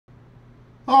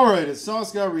Alright, it's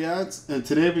Sauce Guy Reacts, and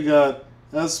today we got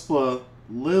aespa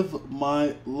Live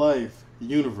My Life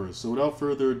Universe. So without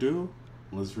further ado,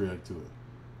 let's react to it.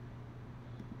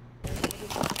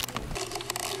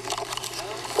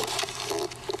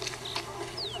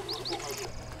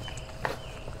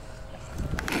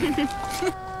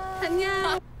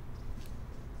 안녕.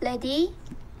 레디,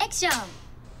 액션.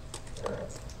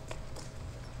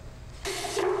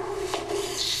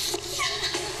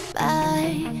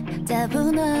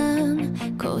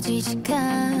 따분한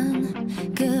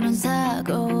고지식한 그런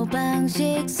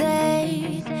사고방식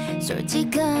say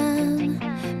솔직한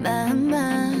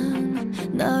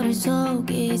마음만 너를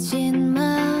속이진 마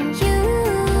You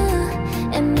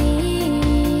and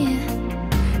me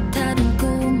다른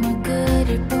꿈을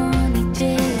그릴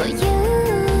뿐이지 But you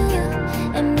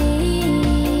and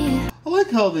me I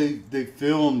like how they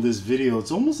filmed this video.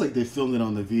 It's almost like they filmed it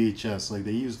on the VHS. Like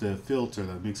they used a filter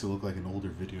that makes it look like an older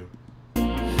video.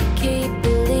 Keep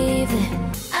believing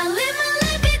I live my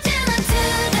life 이제는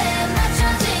today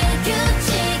맞춰진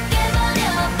규칙 깨버려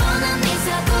뻔한 네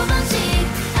사고방식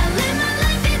I live my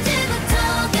life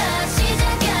이제부터가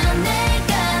시작이야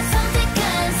내가 선택한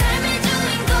삶의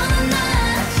주인공은 나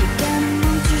시간은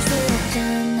멈출 수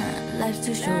없잖아 Life's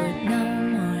too short no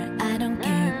more I don't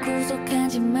care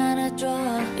구속하지 말아줘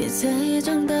이 세상에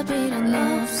정답이란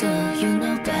없어 You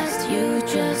know best you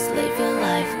just live your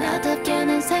life 나답게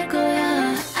난 살 거야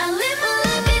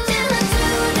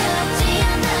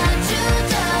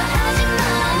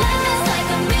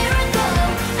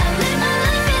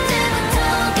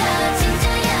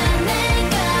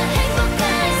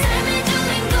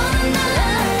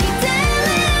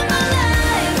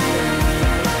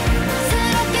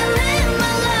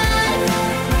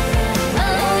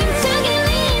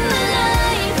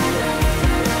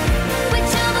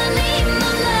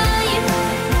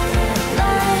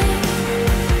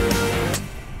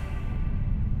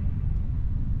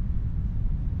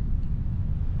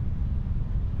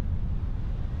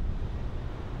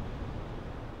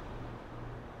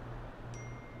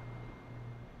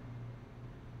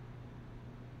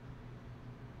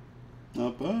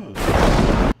Not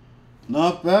bad.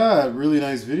 Not bad. Really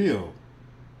nice video.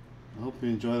 I hope you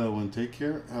enjoy that one. Take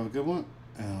care. Have a good one.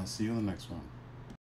 And I'll see you in the next one.